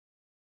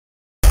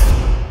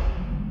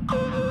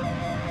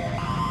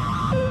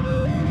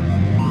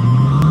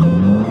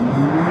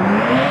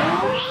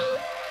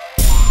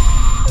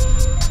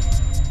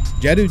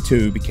Jadoo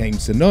 2 became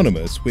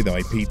synonymous with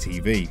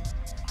IPTV.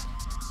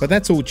 But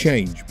that's all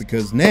changed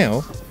because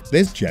now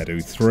there's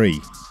Jadoo 3.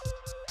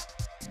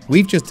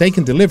 We've just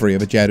taken delivery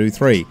of a Jadoo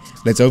 3.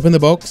 Let's open the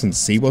box and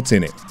see what's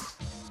in it.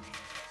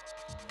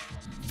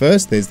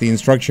 First, there's the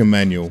instruction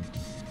manual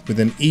with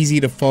an easy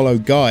to follow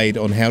guide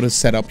on how to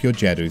set up your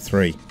Jadoo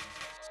 3.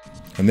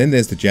 And then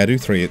there's the Jadoo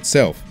 3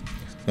 itself.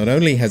 Not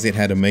only has it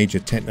had a major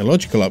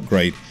technological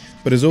upgrade,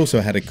 but has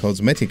also had a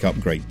cosmetic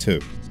upgrade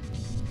too.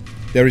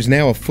 There is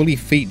now a fully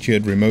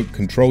featured remote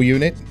control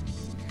unit,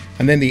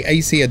 and then the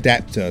AC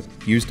adapter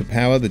used to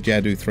power the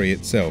Jadoo 3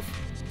 itself.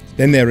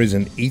 Then there is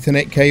an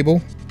Ethernet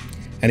cable,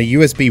 and a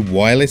USB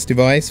wireless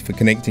device for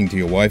connecting to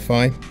your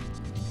Wi-Fi.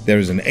 There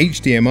is an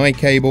HDMI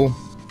cable,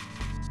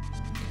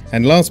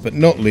 and last but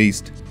not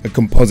least, a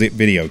composite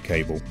video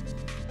cable.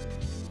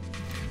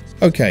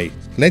 Okay,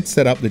 let's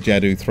set up the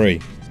Jadoo 3.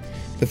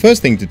 The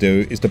first thing to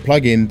do is to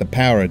plug in the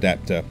power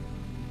adapter.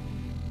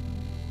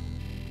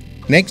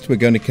 Next, we're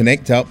going to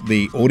connect up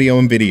the audio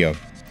and video.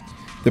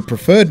 The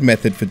preferred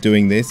method for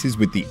doing this is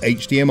with the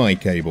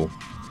HDMI cable.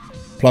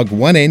 Plug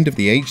one end of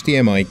the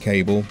HDMI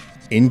cable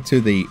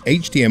into the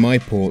HDMI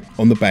port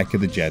on the back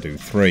of the Jadoo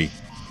 3.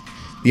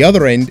 The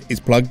other end is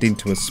plugged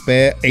into a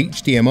spare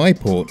HDMI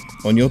port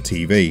on your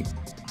TV.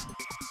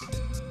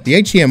 The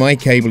HDMI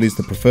cable is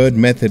the preferred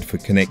method for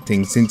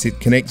connecting since it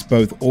connects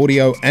both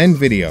audio and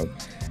video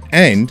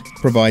and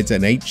provides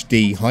an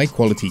HD high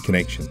quality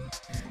connection.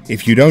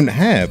 If you don't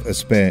have a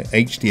spare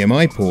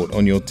HDMI port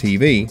on your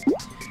TV,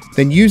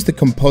 then use the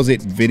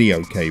composite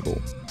video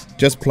cable.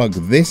 Just plug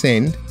this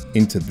end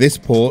into this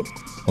port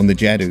on the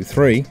Jadoo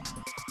 3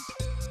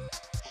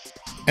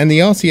 and the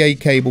RCA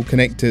cable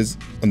connectors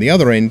on the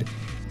other end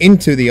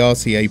into the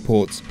RCA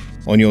ports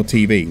on your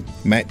TV,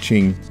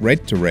 matching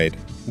red to red,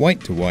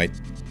 white to white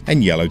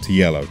and yellow to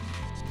yellow.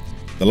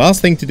 The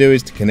last thing to do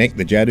is to connect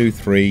the Jadoo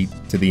 3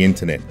 to the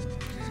internet.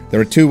 There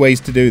are two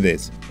ways to do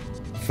this.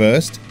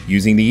 First,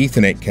 using the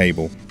Ethernet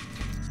cable.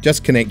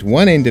 Just connect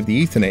one end of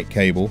the Ethernet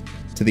cable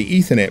to the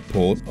Ethernet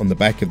port on the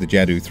back of the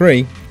Jadoo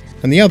 3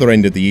 and the other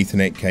end of the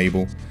Ethernet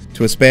cable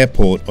to a spare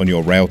port on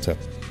your router.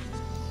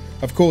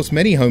 Of course,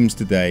 many homes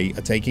today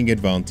are taking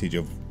advantage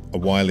of a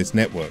wireless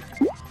network.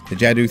 The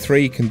Jadoo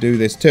 3 can do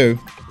this too.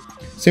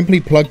 Simply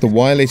plug the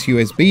wireless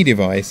USB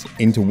device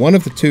into one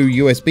of the two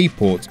USB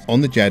ports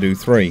on the Jadoo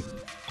 3.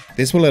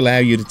 This will allow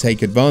you to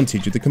take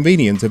advantage of the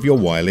convenience of your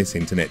wireless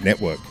internet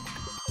network.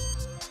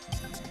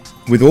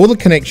 With all the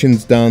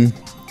connections done,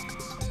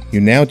 you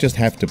now just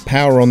have to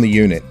power on the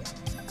unit,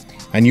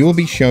 and you will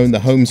be shown the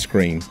home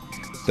screen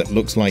that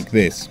looks like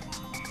this.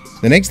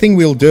 The next thing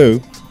we'll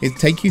do is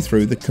take you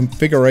through the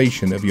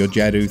configuration of your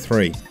Jadoo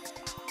 3,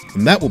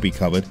 and that will be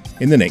covered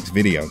in the next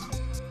video.